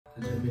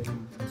Good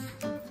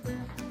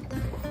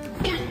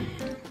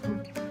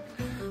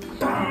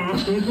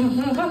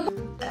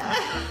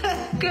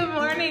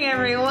morning,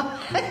 everyone.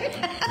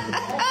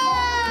 I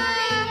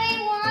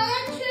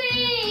want a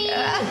treat.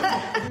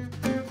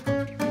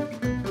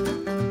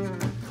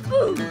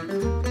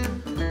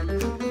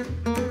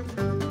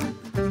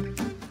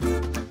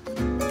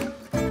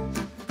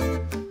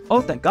 Oh,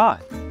 thank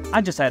God.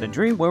 I just had a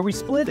dream where we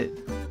split it.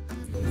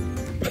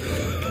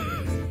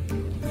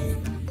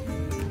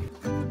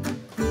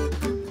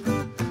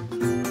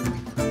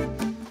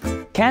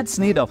 Cats'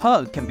 need of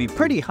hug can be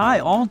pretty high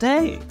all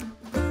day.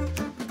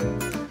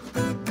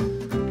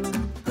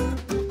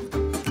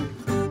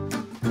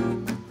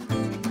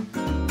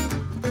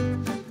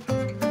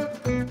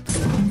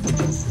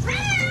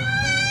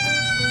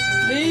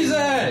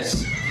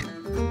 Jesus!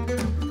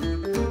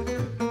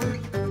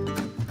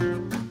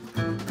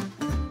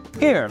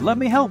 Here, let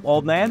me help,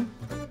 old man.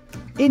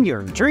 In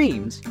your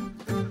dreams.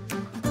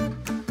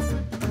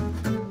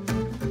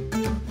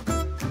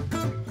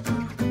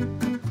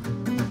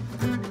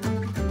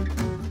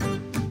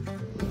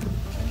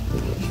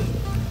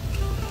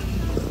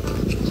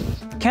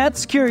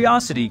 Cats'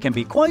 curiosity can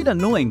be quite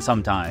annoying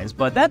sometimes,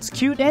 but that's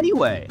cute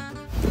anyway.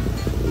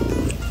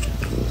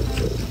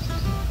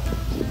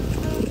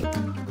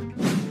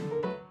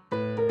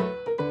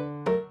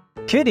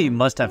 Kitty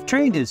must have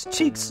trained his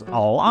cheeks a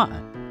lot.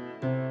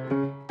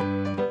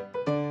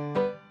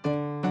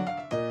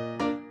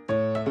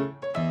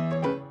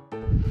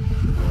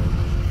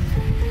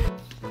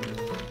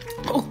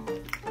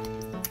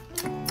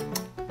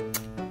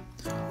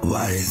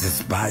 Why is it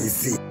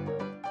spicy?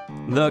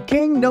 The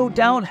king no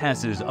doubt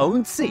has his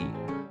own seat.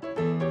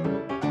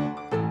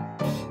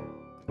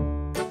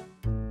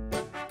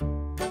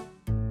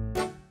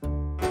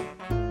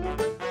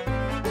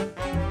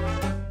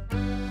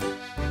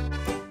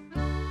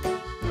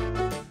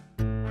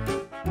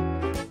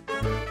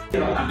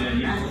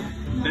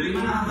 Dari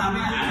mana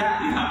asalnya ada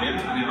di tabel,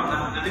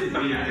 nanti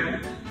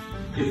diperlihatkan.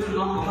 Itu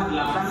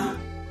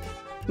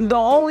 0,8. The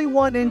only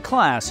one in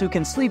class who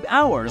can sleep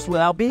hours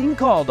without being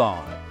called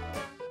on.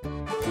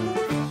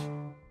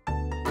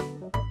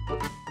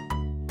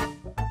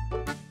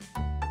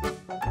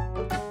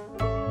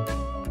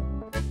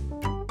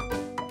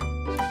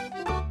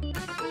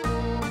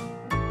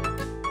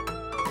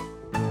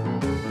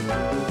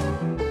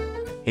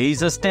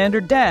 He's a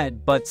standard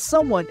dad, but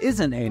someone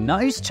isn't a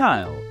nice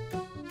child.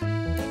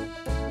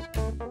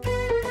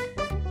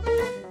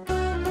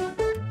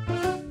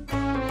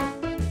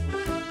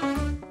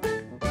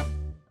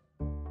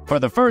 For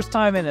the first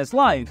time in his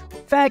life,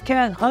 Fat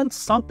Cat hunts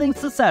something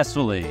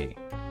successfully.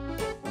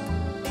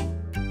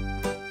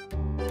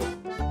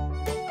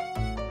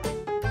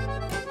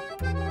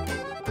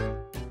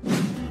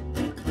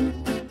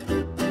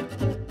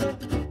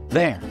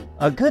 There,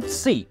 a good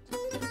seat.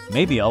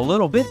 Maybe a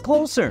little bit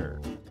closer.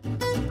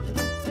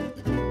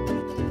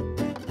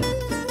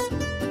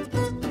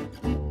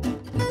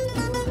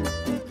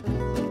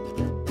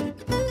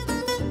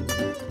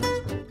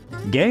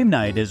 Game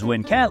night is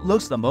when Cat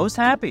looks the most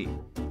happy.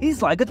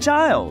 He's like a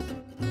child.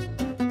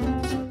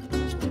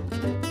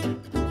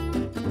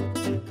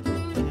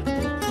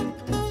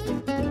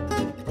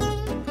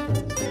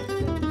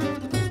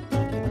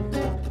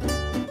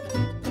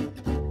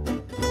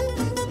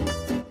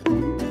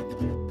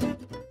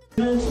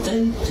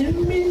 Birthday to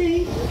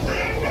Millie.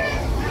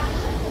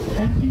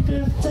 Happy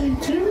birthday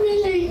to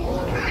Millie.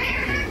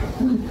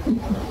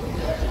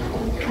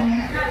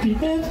 Happy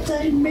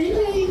birthday,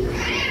 Millie.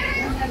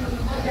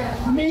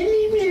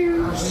 Millie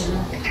Mills.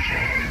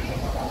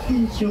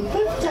 It's your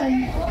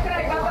birthday.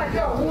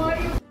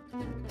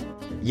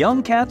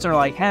 Young cats are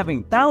like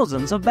having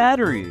thousands of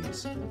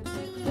batteries.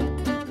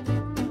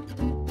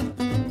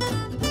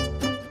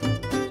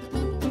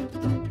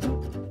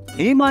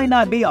 He might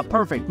not be a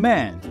perfect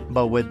man,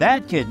 but with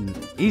that kitten,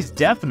 he's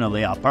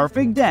definitely a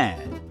perfect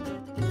dad.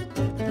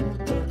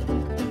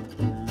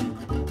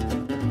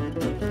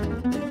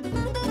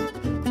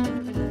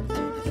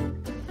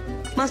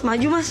 Mas,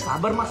 maju mas.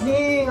 Sabar mas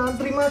nih,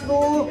 ngantri mas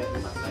tuh.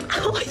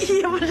 Oh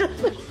iya bener.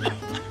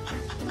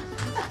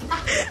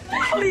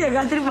 Oh iya,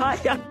 ngantri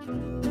banyak.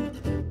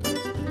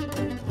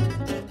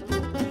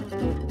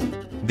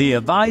 The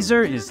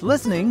advisor is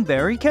listening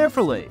very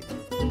carefully.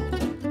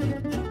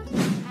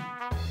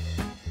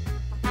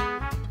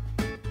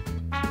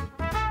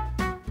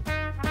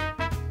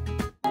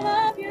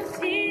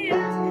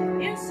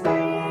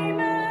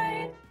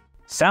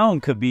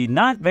 Sound could be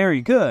not very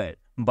good,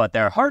 but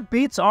their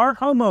heartbeats are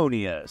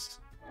harmonious.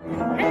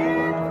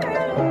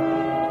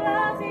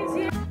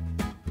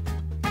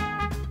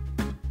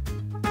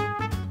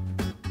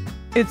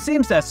 It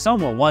seems that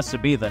someone wants to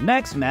be the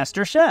next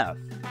master chef.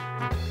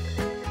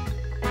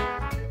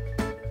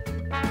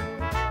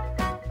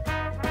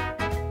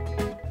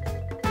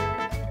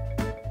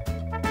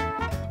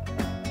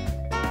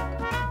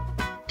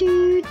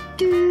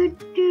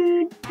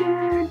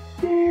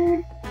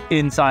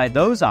 Inside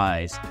those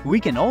eyes, we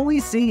can only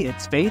see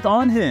its faith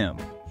on him.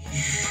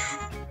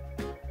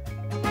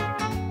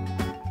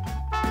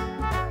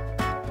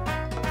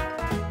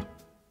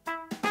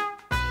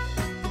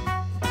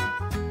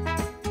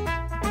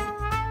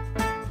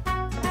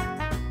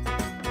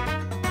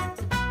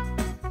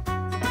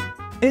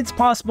 It's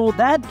possible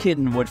that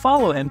kitten would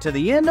follow him to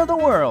the end of the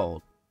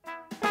world.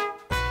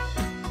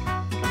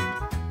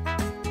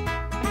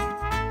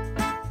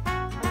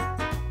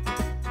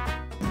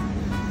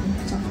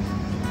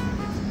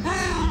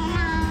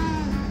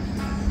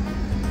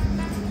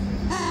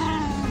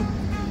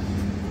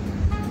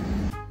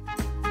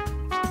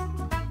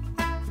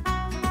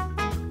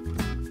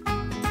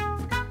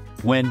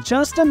 When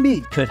just a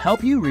meat could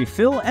help you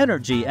refill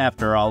energy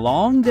after a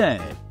long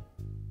day.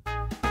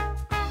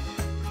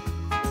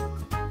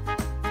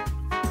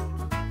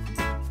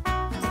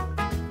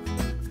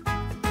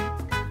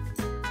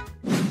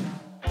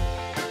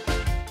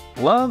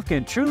 Love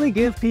can truly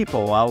give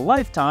people a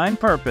lifetime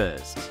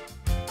purpose.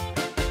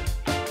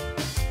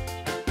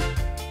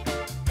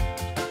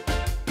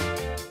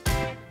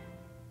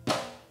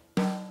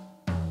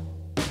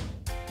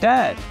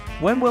 Dad,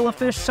 when will a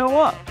fish show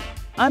up?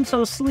 I'm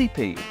so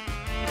sleepy.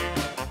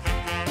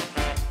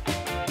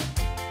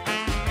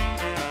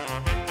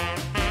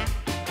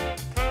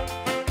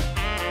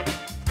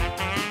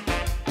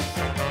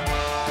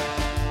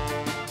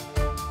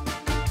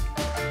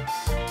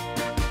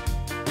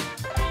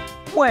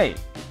 Wait,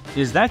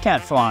 is that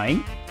cat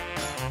flying?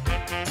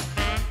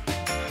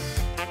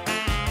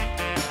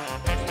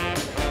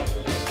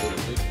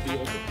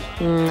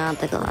 Not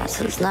the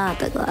glasses, not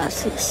the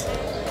glasses.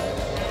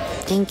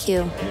 Thank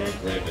you.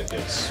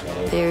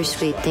 Very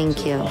sweet,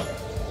 thank you.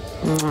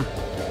 Mwah.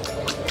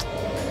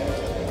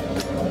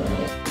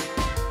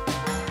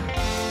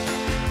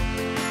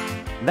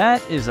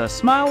 That is a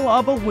smile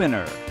of a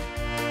winner.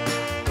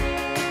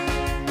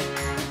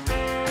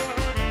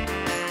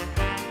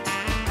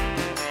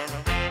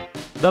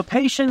 The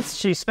patience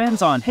she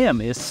spends on him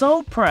is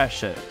so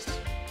precious.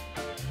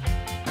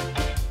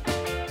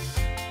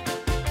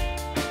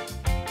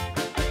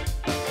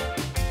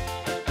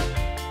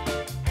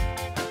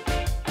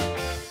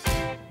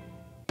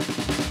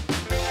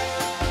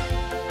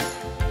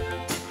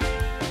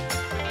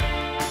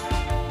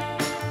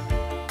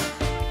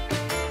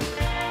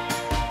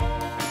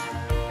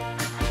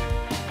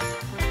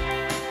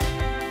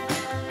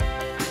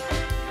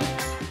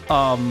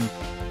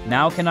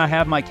 Now can I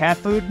have my cat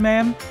food,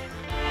 ma'am?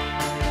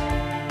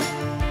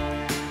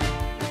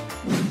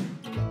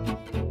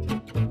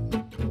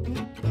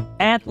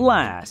 At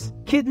last,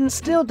 Kitten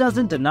still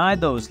doesn't deny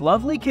those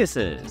lovely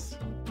kisses.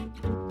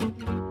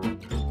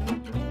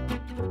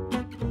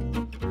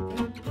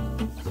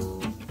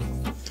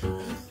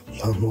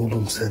 Lan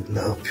oğlum sen ne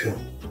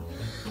yapıyorsun?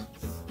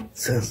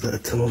 Sen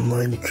zaten onun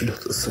aynı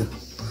kilodasın.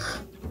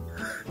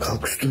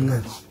 Kalk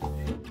üstünden.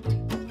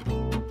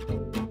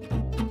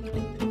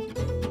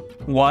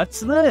 What's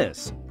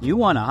this? You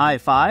want a high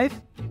five?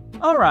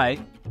 All right.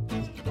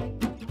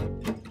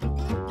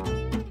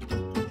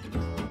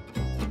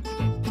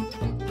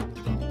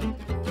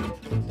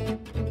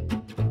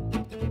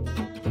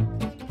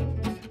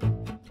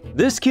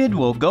 This kid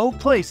will go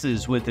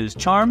places with his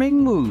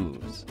charming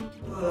moves.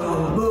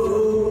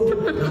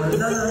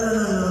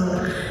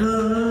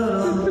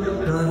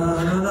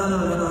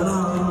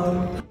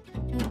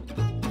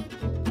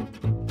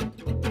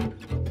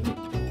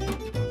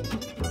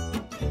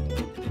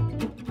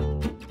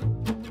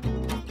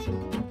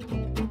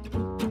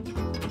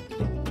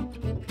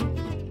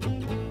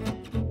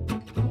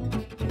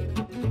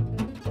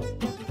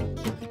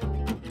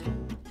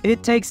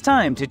 It takes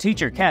time to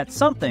teach your cat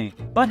something,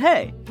 but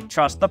hey,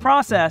 trust the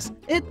process,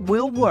 it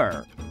will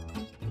work.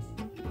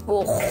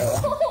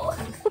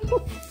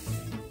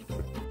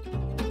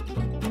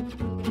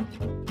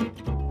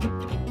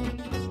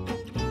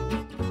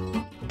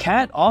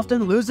 Cat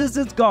often loses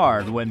its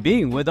guard when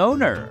being with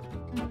owner.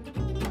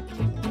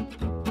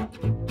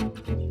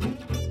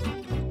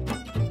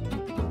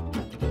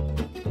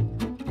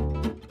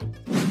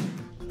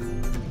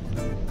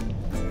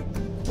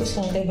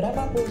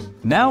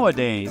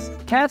 Nowadays,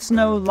 cats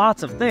know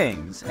lots of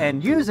things,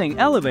 and using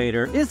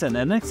elevator isn't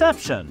an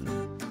exception.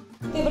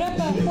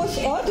 Berapa? Push.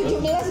 Oh,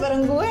 17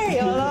 bareng gue.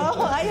 Ya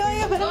Allah. Ayo,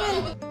 ayo,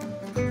 barengan.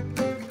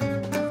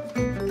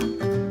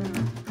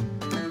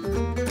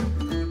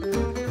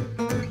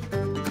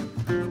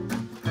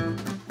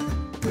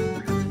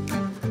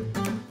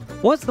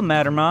 What's the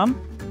matter, Mom?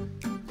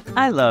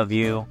 I love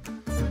you.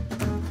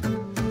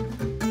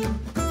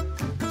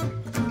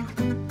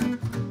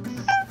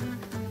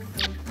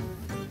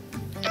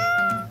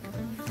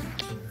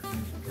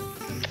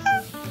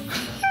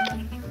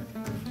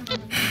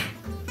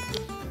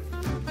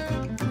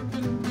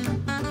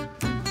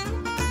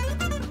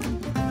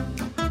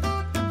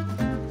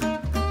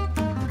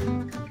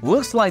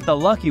 Looks like the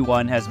lucky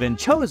one has been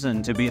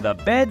chosen to be the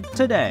bed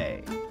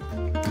today.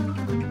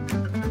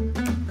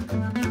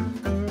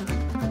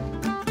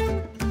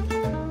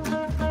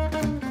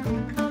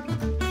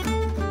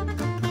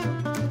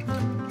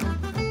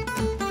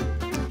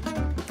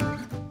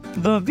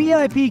 The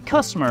VIP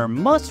customer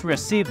must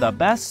receive the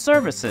best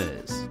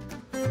services.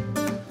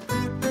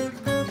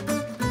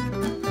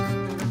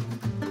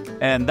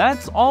 And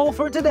that's all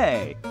for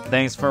today.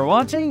 Thanks for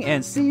watching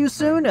and see you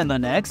soon in the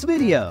next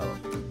video.